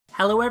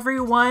Hello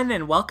everyone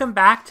and welcome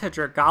back to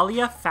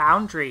Dragalia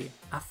Foundry,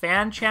 a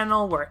fan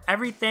channel where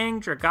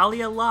everything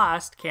Dragalia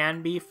Lost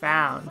can be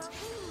found.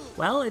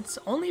 Well, it's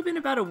only been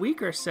about a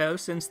week or so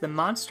since the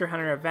Monster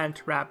Hunter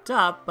event wrapped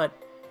up, but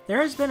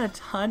there has been a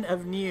ton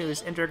of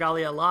news in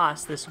Dragalia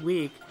Lost this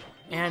week,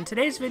 and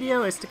today's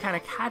video is to kind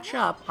of catch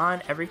up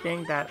on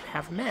everything that I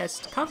have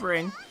missed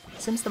covering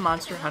since the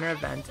Monster Hunter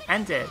event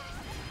ended.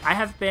 I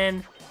have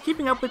been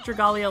keeping up with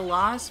Dragalia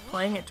Lost,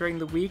 playing it during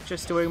the week,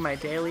 just doing my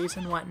dailies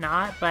and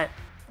whatnot, but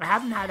I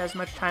haven't had as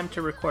much time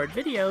to record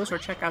videos or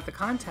check out the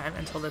content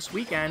until this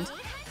weekend,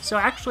 so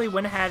I actually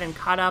went ahead and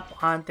caught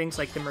up on things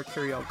like the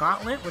Mercurial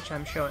Gauntlet, which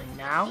I'm showing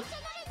now,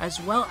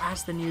 as well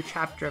as the new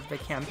chapter of the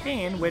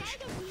campaign, which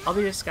I'll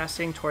be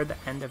discussing toward the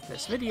end of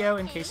this video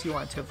in case you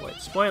want to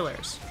avoid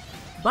spoilers.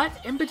 But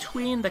in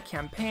between the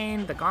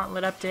campaign, the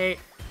Gauntlet update,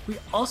 we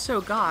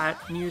also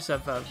got news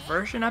of a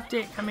version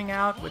update coming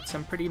out with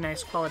some pretty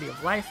nice quality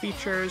of life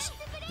features.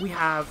 We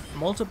have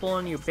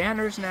multiple new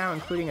banners now,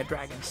 including a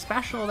Dragon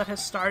Special that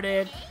has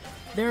started.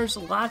 There's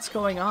lots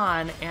going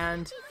on,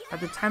 and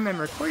at the time I'm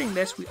recording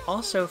this, we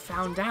also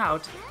found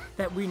out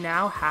that we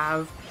now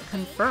have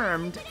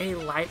confirmed a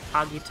Light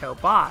Agito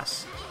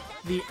boss.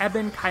 The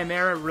Ebon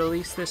Chimera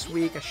released this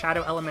week, a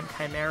Shadow Element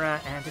Chimera,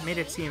 and it made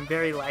it seem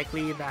very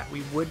likely that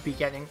we would be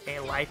getting a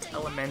Light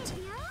Element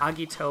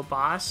Agito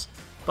boss.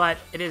 But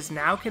it is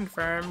now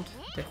confirmed,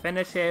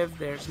 definitive,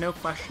 there's no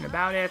question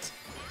about it.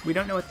 We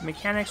don't know what the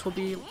mechanics will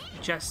be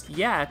just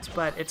yet,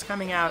 but it's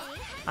coming out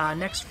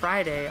next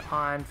Friday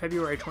on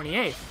February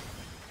 28th.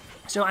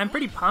 So I'm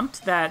pretty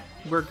pumped that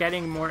we're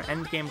getting more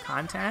endgame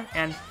content,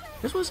 and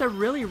this was a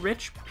really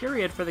rich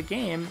period for the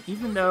game.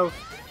 Even though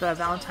the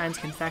Valentine's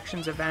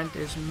Confections event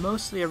is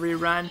mostly a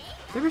rerun,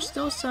 there were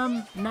still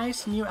some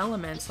nice new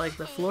elements, like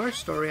the floor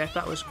story I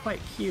thought was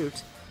quite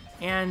cute.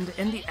 And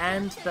in the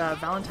end, the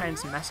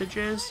Valentine's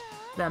messages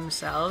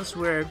themselves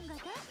were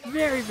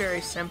very,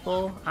 very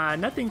simple.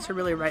 Nothing to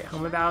really write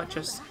home about,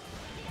 just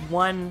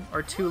 1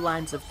 or 2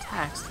 lines of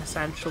text,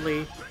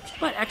 essentially.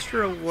 But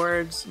extra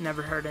words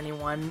never hurt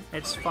anyone.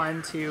 It's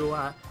fun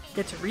to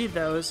get to read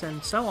those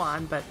and so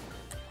on, but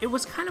it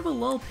was kind of a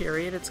lull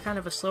period. It's kind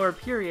of a slower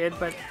period,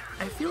 but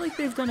I feel like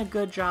they've done a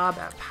good job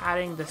at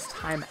padding this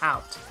time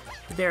out.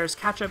 There's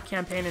catch-up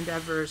campaign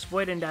endeavors,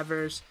 void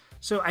endeavors,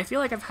 so I feel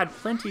like I've had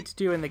plenty to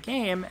do in the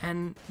game,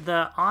 and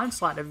the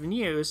onslaught of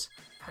news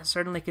has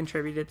certainly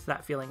contributed to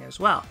that feeling as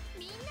well.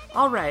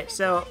 Alright,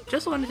 so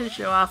just wanted to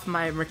show off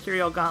my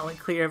Mercurial Gauntlet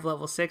clear of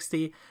level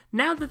 60.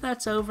 Now that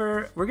that's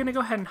over, we're going to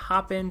go ahead and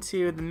hop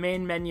into the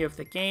main menu of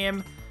the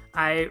game.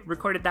 I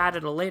recorded that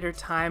at a later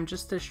time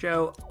just to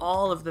show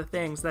all of the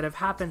things that have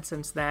happened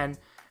since then,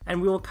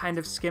 and we will kind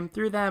of skim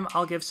through them.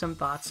 I'll give some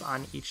thoughts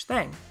on each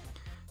thing.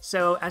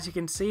 So as you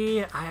can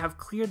see, I have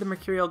cleared the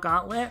Mercurial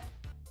Gauntlet.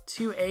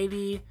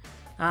 280.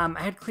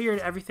 I had cleared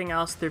everything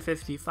else through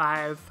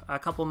 55 a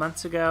couple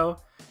months ago,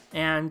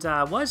 and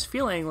was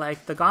feeling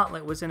like the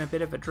Gauntlet was in a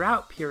bit of a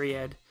drought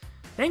period.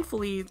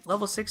 Thankfully,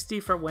 level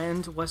 60 for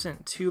Wind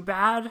wasn't too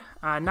bad.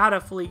 Not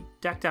a fully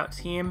decked out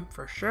team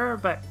for sure,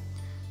 but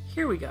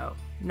here we go.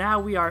 Now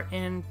we are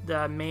in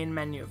the main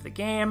menu of the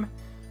game.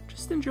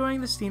 Just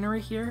enjoying the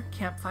scenery here,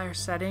 campfire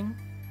setting,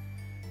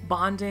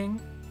 bonding,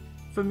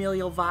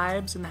 familial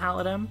vibes in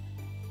Halidom.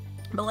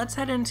 But let's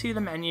head into the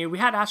menu. We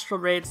had Astral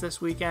Raids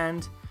this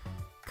weekend.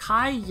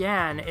 Kai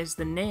Yan is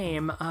the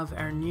name of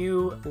our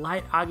new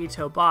Light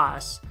Agito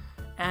boss,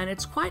 and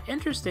it's quite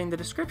interesting, the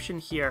description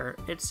here.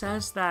 It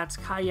says that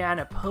Kai Yan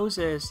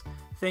opposes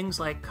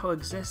things like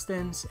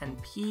coexistence and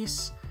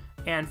peace,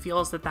 and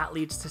feels that that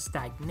leads to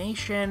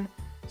stagnation.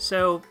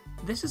 So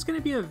this is going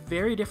to be a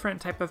very different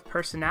type of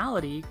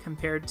personality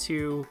compared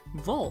to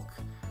Volk.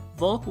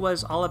 Volk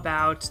was all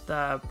about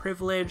the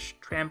privileged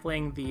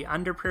trampling the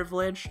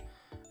underprivileged.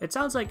 It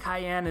sounds like Kai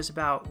Yan is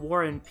about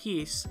war and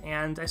peace,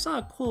 and I saw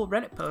a cool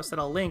Reddit post that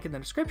I'll link in the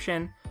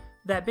description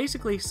that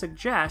basically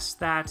suggests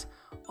that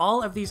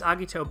all of these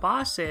Agito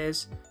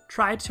bosses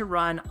tried to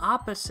run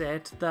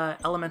opposite the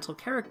elemental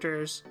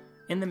characters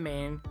in the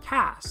main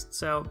cast.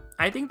 So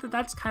I think that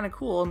that's kind of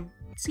cool, and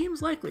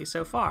seems likely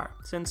so far,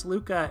 since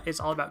Luca is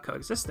all about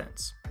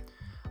coexistence.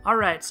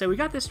 Alright, so we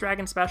got this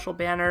Dragon Special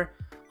banner.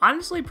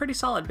 Honestly, pretty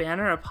solid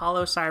banner,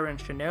 Apollo, Siren,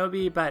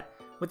 Shinobi, but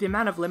with the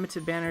amount of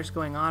limited banners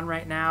going on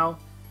right now,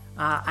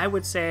 I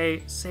would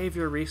say save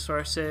your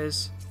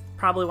resources.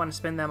 Probably want to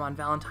spend them on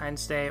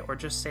Valentine's Day or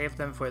just save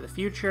them for the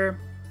future.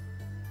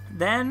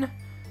 Then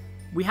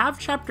we have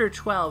Chapter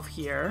 12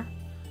 here.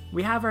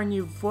 We have our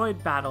new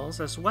Void battles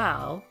as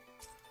well.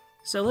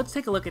 So let's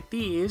take a look at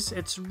these.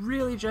 It's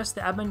really just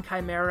the Ebon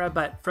Chimera,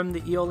 but from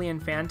the Aeolian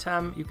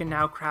Phantom, you can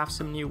now craft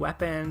some new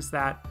weapons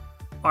that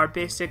are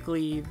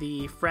basically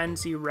the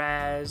Frenzy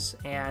Res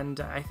and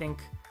I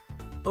think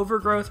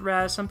Overgrowth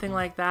Res, something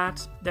like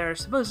that. They're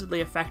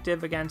supposedly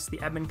effective against the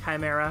Ebon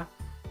Chimera,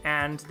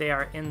 and they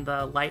are in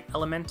the light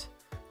element,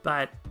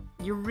 but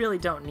you really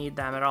don't need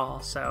them at all,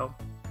 so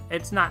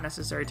it's not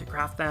necessary to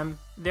craft them.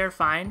 They're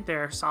fine,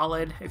 they're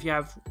solid. If you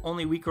have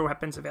only weaker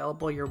weapons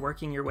available, you're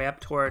working your way up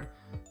toward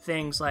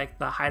things like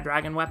the High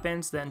Dragon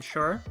weapons, then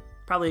sure,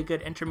 probably a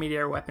good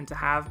intermediate weapon to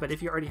have, but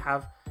if you already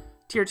have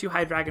tier 2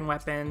 high dragon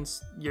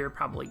weapons, you're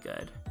probably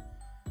good.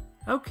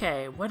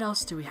 Okay, what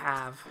else do we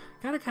have?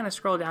 Gotta kind of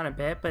scroll down a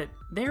bit, but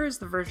there is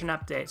the version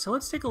update. So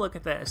let's take a look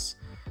at this.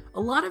 A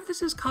lot of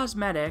this is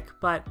cosmetic,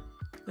 but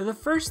the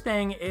first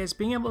thing is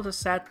being able to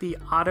set the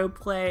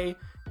autoplay,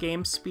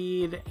 game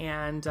speed,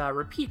 and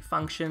repeat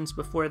functions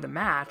before the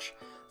match.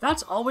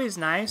 That's always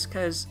nice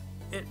because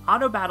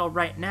auto battle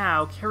right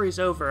now carries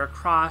over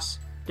across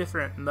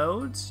different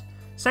modes.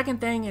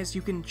 Second thing is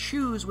you can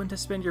choose when to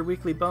spend your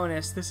weekly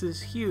bonus. This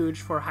is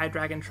huge for High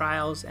Dragon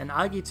Trials and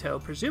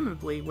Agito,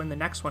 presumably when the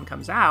next one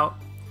comes out.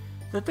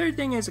 The third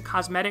thing is a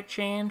cosmetic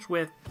change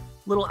with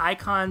little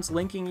icons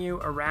linking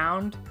you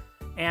around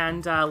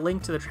and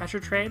link to the treasure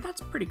trade. That's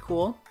pretty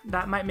cool.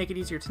 That might make it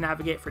easier to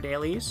navigate for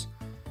dailies.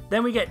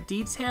 Then we get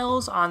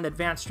details on the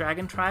Advanced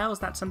Dragon Trials.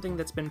 That's something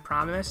that's been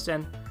promised,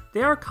 and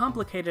they are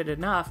complicated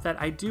enough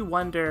that I do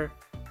wonder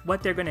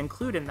what they're going to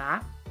include in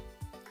that.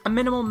 A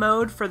minimal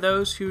mode for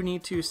those who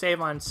need to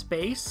save on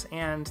space,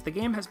 and the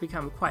game has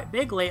become quite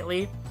big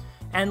lately.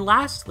 And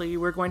lastly,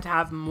 we're going to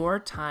have more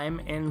time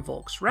in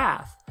Volk's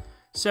Wrath.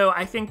 So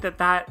I think that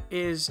that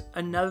is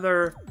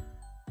another,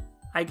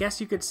 I guess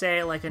you could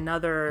say like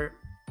another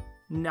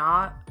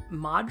not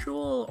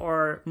module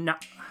or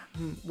not,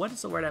 what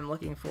is the word I'm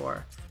looking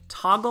for?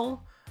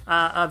 Toggle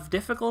of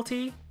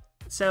difficulty.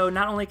 So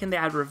not only can they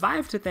add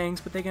revive to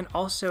things, but they can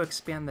also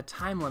expand the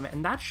time limit,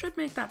 and that should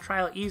make that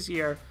trial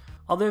easier.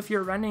 Although if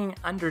you're running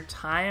under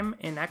time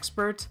in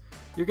Expert,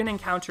 you're going to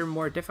encounter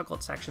more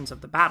difficult sections of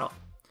the battle.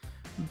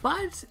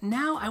 But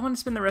now I want to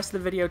spend the rest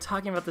of the video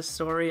talking about the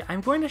story.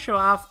 I'm going to show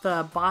off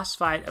the boss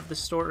fight of the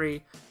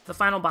story, the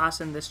final boss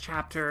in this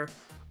chapter,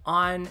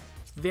 on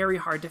very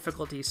hard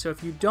difficulty. So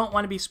if you don't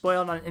want to be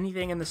spoiled on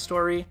anything in the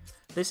story,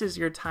 this is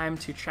your time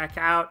to check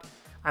out.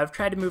 I've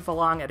tried to move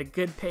along at a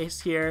good pace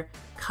here,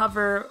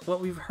 cover what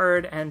we've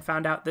heard and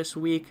found out this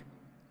week,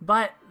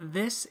 but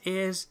this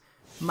is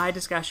my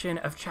discussion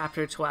of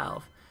Chapter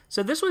 12.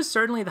 So this was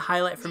certainly the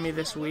highlight for me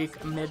this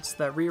week amidst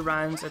the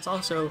reruns. It's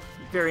also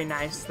very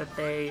nice that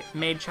they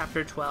made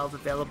Chapter 12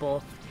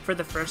 available for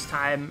the first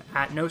time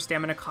at no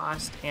stamina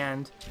cost,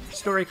 and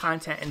story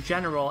content in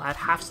general at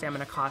half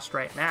stamina cost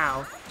right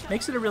now.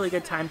 Makes it a really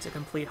good time to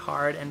complete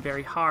hard and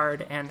very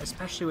hard, and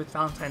especially with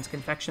Valentine's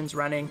Confections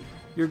running,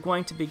 you're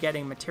going to be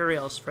getting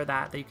materials for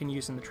that you can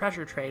use in the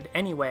treasure trade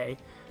anyway.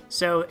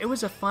 So it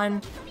was a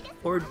fun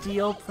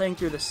ordeal playing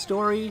through the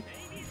story.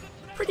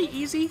 Pretty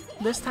easy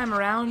this time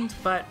around,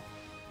 but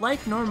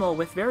like normal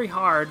with very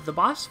hard, the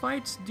boss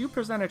fights do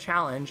present a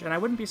challenge, and I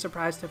wouldn't be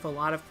surprised if a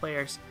lot of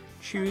players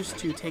choose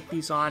to take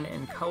these on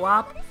in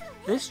co-op.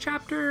 This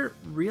chapter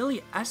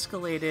really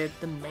escalated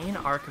the main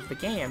arc of the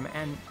game,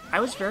 and I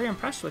was very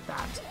impressed with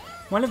that.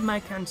 One of my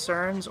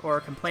concerns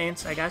or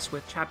complaints, I guess,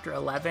 with Chapter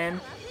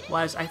 11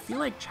 was I feel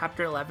like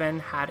Chapter 11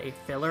 had a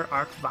filler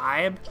arc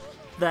vibe.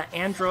 The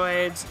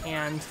androids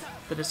and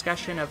the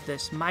discussion of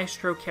this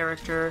Maestro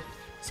character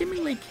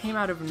seemingly came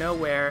out of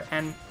nowhere,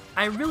 and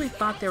I really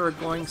thought they were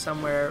going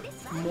somewhere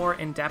more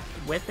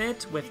in-depth with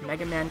it, with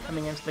Mega Man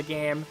coming into the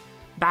game.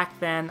 Back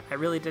then, I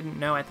really didn't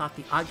know. I thought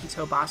the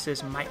Agito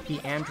bosses might be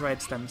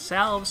androids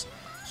themselves,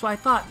 so I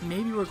thought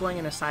maybe we're going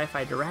in a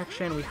sci-fi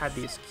direction. We had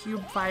these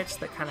cube fights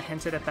that kind of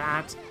hinted at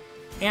that.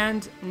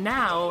 And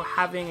now,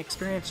 having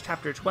experienced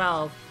Chapter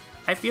 12,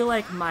 I feel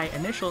like my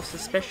initial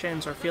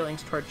suspicions or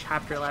feelings toward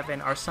Chapter 11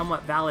 are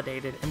somewhat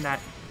validated in that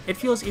it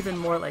feels even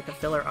more like a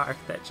filler arc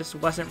that just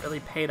wasn't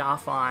really paid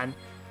off on.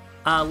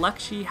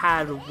 Lakshi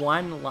had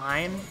one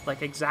line,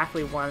 like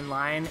exactly one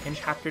line in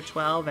Chapter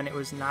 12, and it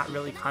was not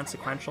really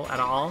consequential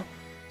at all.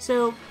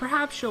 So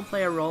perhaps she'll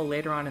play a role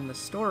later on in the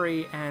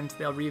story, and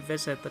they'll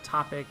revisit the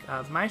topic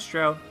of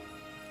Maestro.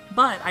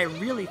 But I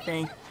really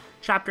think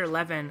Chapter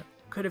 11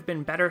 could have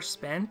been better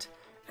spent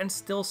and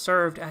still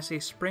served as a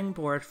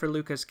springboard for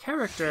Luca's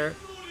character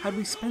had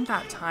we spent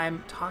that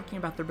time talking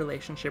about the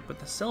relationship with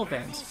the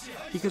Sylvans.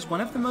 Because one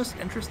of the most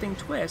interesting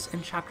twists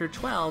in Chapter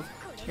 12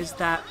 is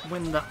that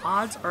when the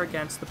odds are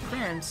against the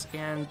prince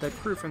and the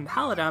crew from the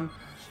Halidom,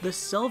 the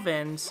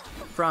Sylvans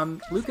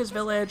from Luca's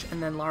village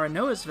and then Lara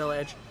Noah's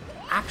village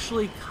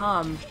actually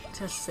come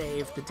to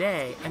save the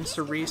day, and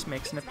Cerise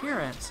makes an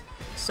appearance.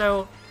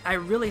 So I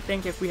really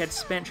think if we had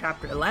spent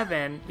Chapter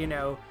 11,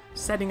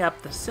 setting up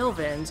the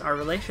Sylvans, our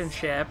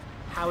relationship,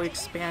 how we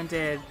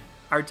expanded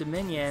our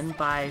dominion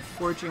by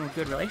forging a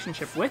good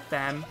relationship with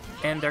them,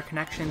 and their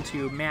connection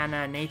to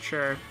mana,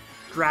 nature,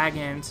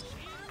 dragons,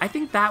 I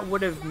think that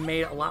would have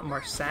made a lot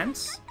more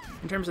sense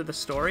in terms of the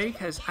story,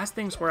 because as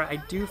things were, I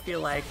do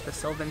feel like the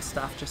Sylvan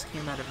stuff just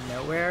came out of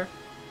nowhere.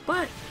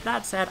 But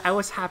that said, I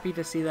was happy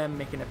to see them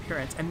make an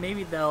appearance, and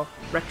maybe they'll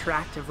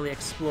retroactively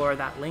explore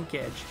that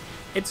linkage.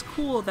 It's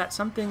cool that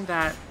something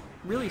that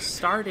really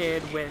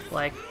started with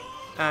like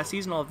a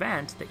seasonal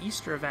event, the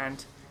Easter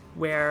event,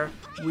 where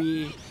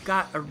we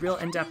got a real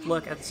in-depth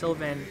look at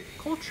Sylvan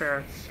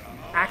culture,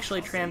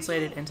 actually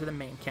translated into the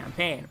main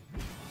campaign.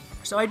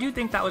 So I do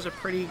think that was a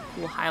pretty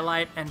cool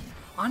highlight, and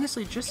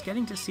honestly, just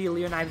getting to see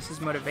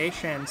Leonidas'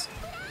 motivations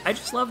I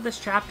just love this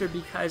chapter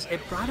because it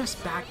brought us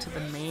back to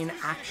the main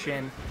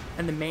action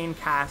and the main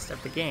cast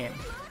of the game.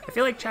 I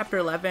feel like Chapter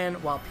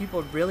 11, while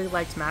people really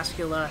liked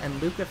Mascula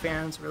and Luca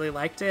fans really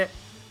liked it,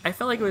 I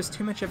felt like it was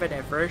too much of a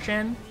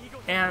diversion,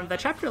 and the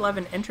Chapter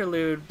 11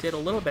 interlude did a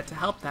little bit to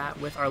help that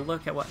with our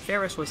look at what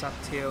Ferris was up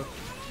to,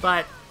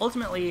 but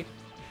ultimately,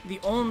 the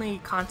only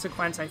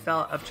consequence I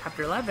felt of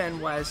Chapter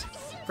 11 was,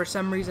 for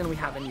some reason, we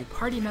have a new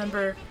party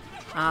member,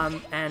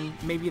 and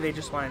maybe they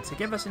just wanted to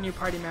give us a new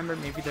party member,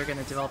 maybe they're going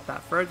to develop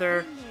that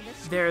further.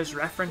 There's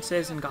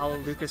references in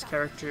Galo Luca's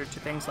character to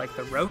things like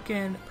the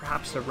Roken.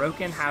 Perhaps the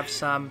Roken have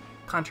some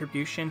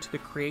contribution to the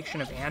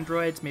creation of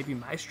androids. Maybe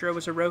Maestro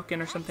was a Roken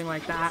or something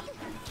like that.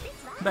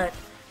 But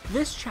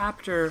this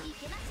chapter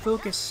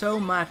focused so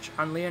much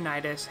on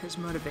Leonidas, his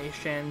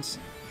motivations,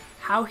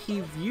 how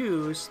he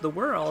views the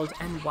world,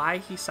 and why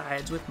he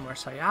sides with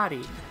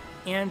Morsayati.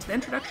 And the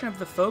introduction of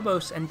the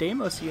Phobos and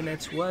Deimos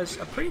units was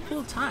a pretty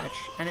cool touch,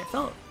 and it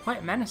felt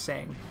quite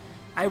menacing.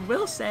 I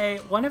will say,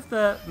 one of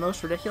the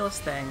most ridiculous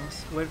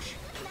things, which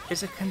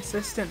is a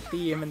consistent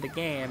theme in the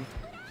game,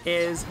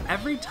 is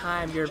every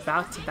time you're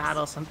about to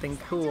battle something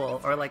cool,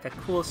 or like a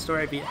cool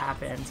story beat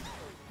happens,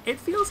 it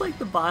feels like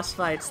the boss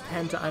fights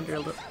tend to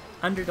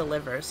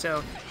underdeliver.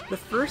 So the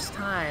first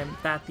time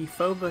that the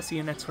Phobos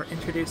units were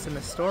introduced in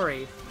the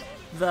story,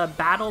 the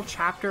battle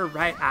chapter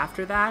right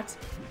after that,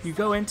 you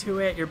go into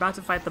it, you're about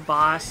to fight the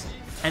boss,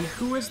 and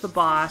who is the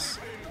boss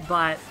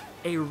but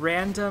a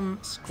random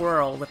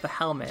squirrel with a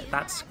helmet,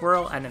 that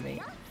squirrel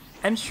enemy.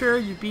 And sure,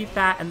 you beat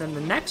that, and then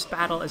the next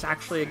battle is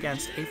actually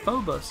against a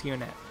Phobos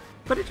unit.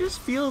 But it just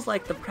feels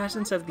like the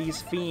presence of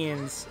these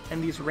fiends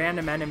and these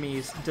random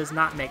enemies does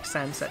not make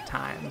sense at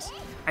times.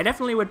 I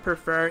definitely would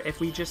prefer if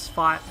we just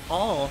fought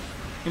all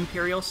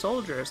Imperial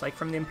soldiers, like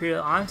from the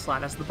Imperial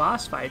Onslaught, as the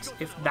boss fights,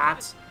 if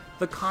that's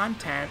the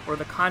content or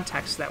the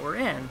context that we're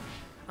in.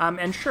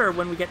 And sure,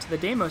 when we get to the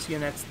Deimos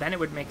units, then it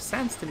would make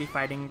sense to be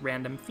fighting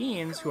random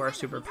fiends who are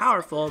super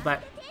powerful,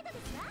 but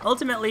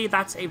ultimately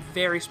that's a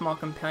very small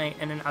complaint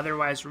in an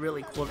otherwise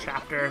really cool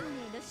chapter.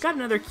 Got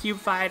another cube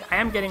fight. I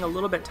am getting a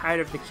little bit tired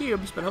of the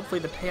cubes, but hopefully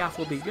the payoff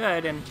will be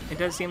good, and it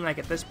does seem like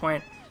at this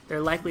point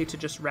they're likely to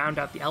just round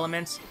out the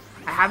elements.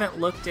 I haven't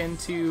looked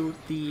into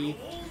the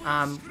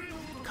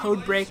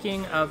code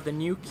breaking of the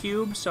new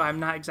cube, so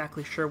I'm not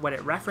exactly sure what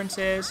it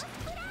references.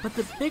 But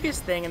the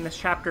biggest thing in this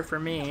chapter for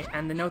me,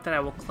 and the note that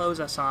I will close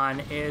us on,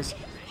 is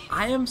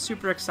I am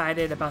super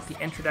excited about the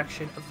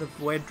introduction of the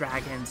Void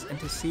Dragons and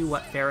to see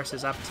what Ferris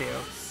is up to.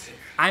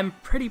 I'm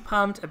pretty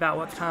pumped about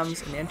what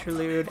comes in the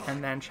interlude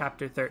and then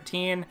chapter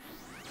 13.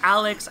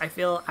 Alex, I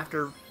feel,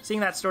 after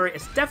seeing that story,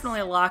 is definitely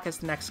a lock as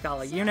the next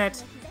Scala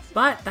unit.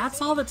 But that's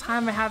all the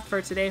time I have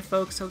for today,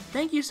 folks, so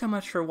thank you so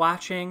much for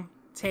watching.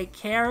 Take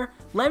care.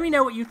 Let me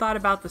know what you thought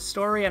about the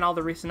story and all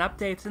the recent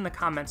updates in the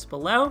comments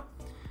below.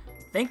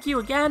 Thank you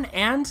again,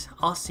 and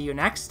I'll see you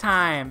next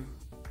time.